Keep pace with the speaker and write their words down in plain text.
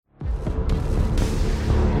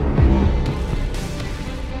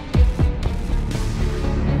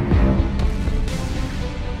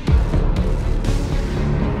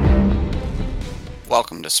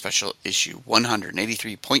welcome to special issue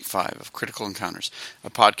 183.5 of Critical Encounters,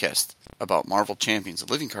 a podcast about Marvel Champions, a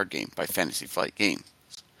living card game by Fantasy Flight Games.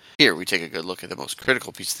 Here we take a good look at the most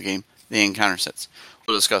critical piece of the game, the encounter sets.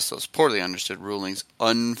 We'll discuss those poorly understood rulings,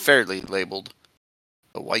 unfairly labeled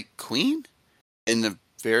the White Queen, and the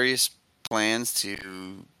various plans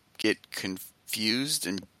to get confused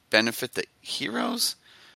and benefit the heroes,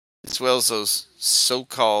 as well as those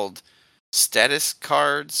so-called status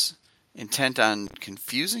cards intent on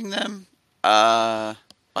confusing them?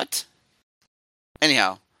 What?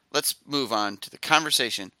 Anyhow, let's move on to the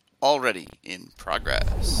conversation already in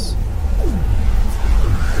progress.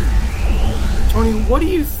 Tony, what do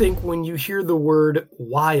you think when you hear the word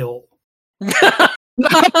while?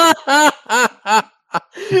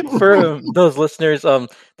 For those listeners,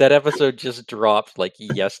 that episode just dropped like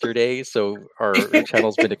yesterday, so our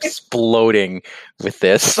channel's been exploding with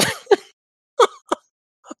this.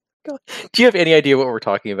 Do you have any idea what we're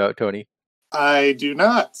talking about, Tony? I do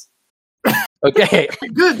not. Okay.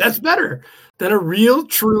 Good, that's better than a real,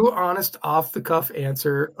 true, honest, off-the-cuff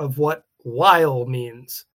answer of what while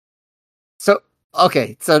means. So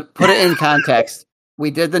put it in context.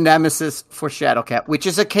 We did the Nemesis for Shadowcat, which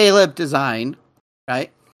is a Caleb design,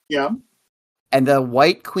 right? Yeah. And the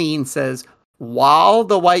White Queen says, while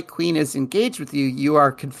the White Queen is engaged with you, you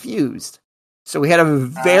are confused. So we had a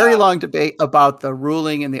very long debate about the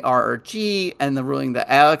ruling in the RRG and the ruling that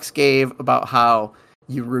Alex gave about how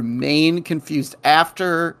you remain confused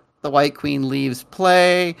after the White Queen leaves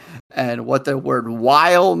play and what the word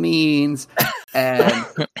while means. And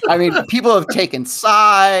I mean, people have taken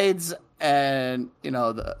sides and, you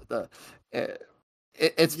know,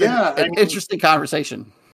 it's been an interesting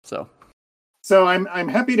conversation. So I'm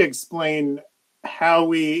happy to explain how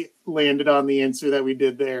we landed on the answer that we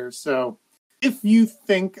did there. So if you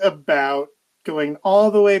think about going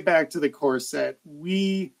all the way back to the core set,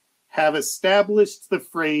 we have established the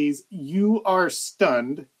phrase, you are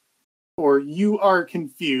stunned, or you are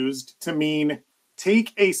confused, to mean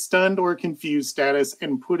take a stunned or confused status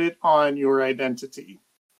and put it on your identity.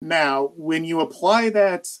 Now, when you apply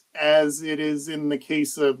that, as it is in the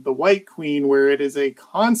case of the White Queen, where it is a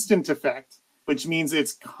constant effect, which means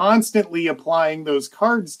it's constantly applying those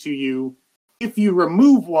cards to you, if you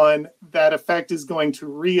remove one, that effect is going to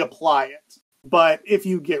reapply it. But if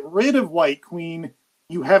you get rid of White Queen,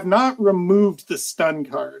 you have not removed the stun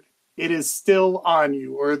card. It is still on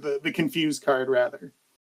you, or the confused card, rather.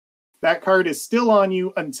 That card is still on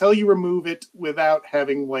you until you remove it without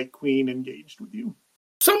having White Queen engaged with you.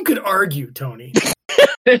 Some could argue, Tony,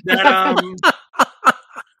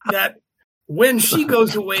 that when she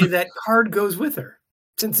goes away, that card goes with her,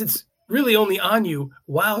 since it's really only on you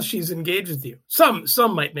while she's engaged with you. Some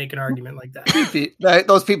might make an argument like that.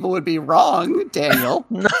 Those people would be wrong, Daniel.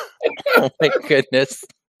 Oh my goodness.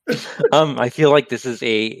 I feel like this is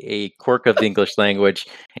a quirk of the English language,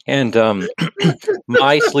 and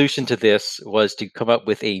my solution to this was to come up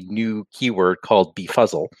with a new keyword called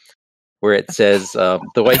befuzzle, where it says the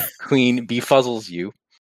White Queen befuzzles you,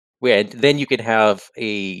 and then you can have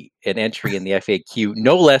an entry in the FAQ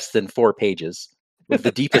no less than 4 pages with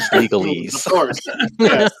the deepest legalese. Of course.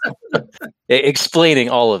 Yes. Explaining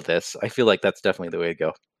all of this. I feel like that's definitely the way to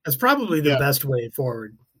go. That's probably the best way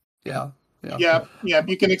forward. Yeah.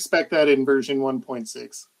 You can expect that in version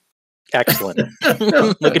 1.6. Excellent.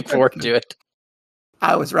 Looking forward to it.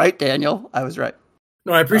 I was right, Daniel. I was right.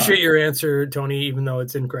 No, I appreciate your answer, Tony, even though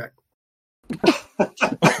it's incorrect.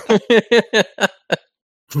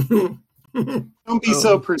 Don't be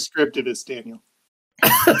so prescriptivist, Daniel.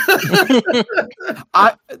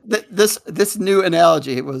 This new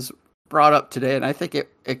analogy was brought up today, and I think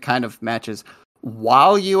it kind of matches.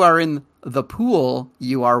 While you are in the pool,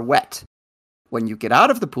 you are wet. When you get out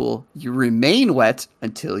of the pool, you remain wet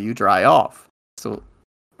until you dry off. So,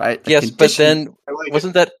 right? Yes, but then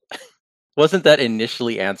wasn't that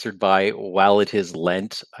initially answered by while it is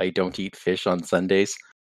Lent, I don't eat fish on Sundays?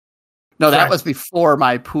 No, that was before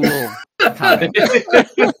my pool comment.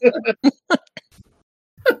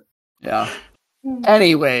 Yeah.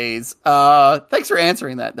 Anyways, thanks for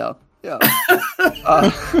answering that, though. Yeah.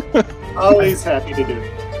 Always happy to do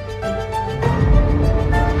it.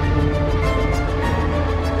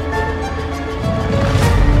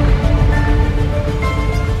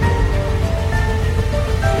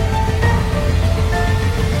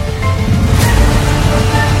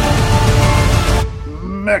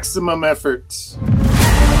 Maximum effort.